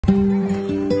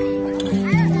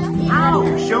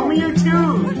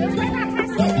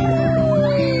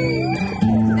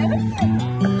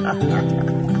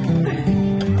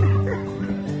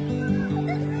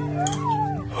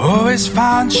Always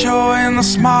find joy in the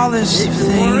smallest of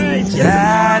things.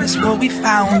 That is what we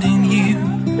found in you.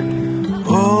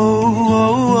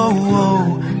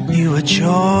 You are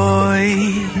joy.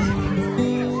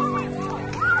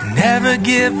 Never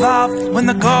give up when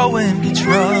the going gets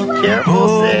rough.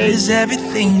 Hope is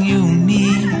everything you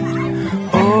need.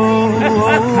 You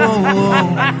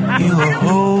are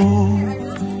hope.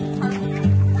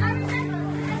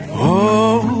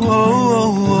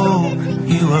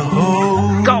 You are hope.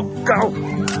 Go, go.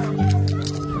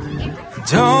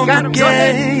 Don't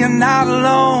forget you're not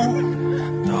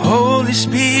alone. The Holy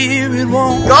Spirit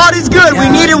won't. God is good. We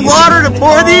needed water to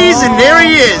pour these, and there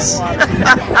He is.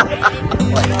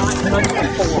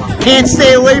 Can't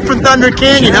stay away from Thunder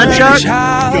Canyon, huh, Chuck?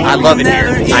 I love it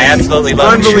here. I absolutely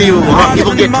love it. Unbelievable, huh?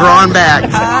 People get drawn back.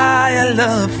 I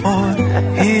love for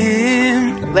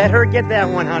Him. Let her get that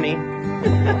one, honey.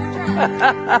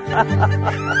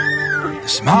 The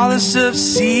smallest of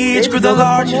seeds grow the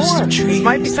largest of trees. There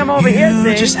might be some over here,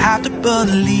 you just have to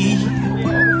believe.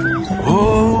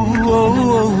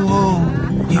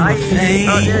 You are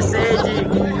faith.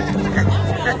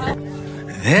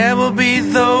 There will be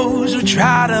those who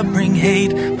try to bring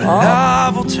hate, but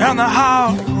love will turn the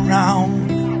heart around.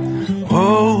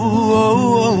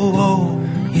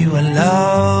 You are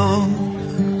love.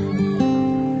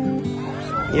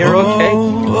 You're okay.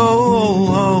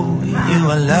 You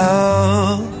are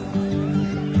love.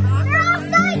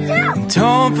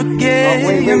 Don't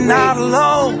forget you're not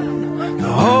alone. The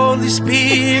Holy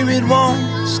Spirit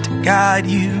wants to guide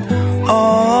you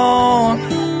on.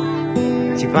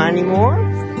 Did you find any more?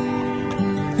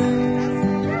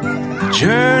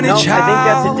 Journey, no,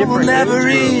 child, will never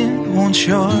end. Once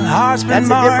your heart's been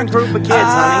marked, that's a different group of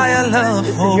kids, honey. I love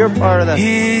for you're part of the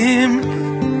Him.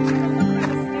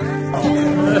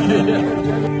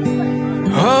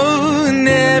 And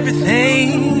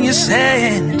everything you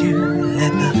say and do,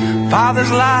 let the Father's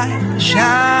light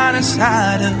shine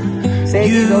inside of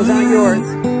you. Those aren't yours.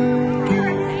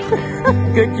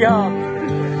 Good job.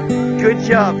 Good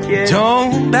job, kid.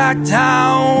 Don't back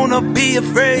down or be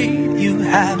afraid. You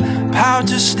have power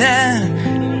to stand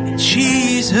in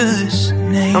Jesus'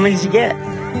 name. How many did you get?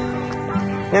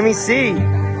 Let me see.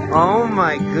 Oh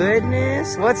my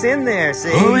goodness. What's in there?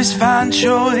 See? Always find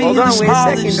joy in the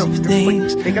smallest of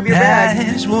things. Pick up your bag.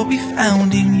 That is what we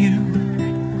found in you.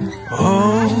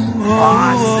 Awesome.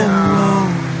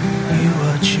 You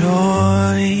are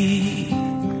joy.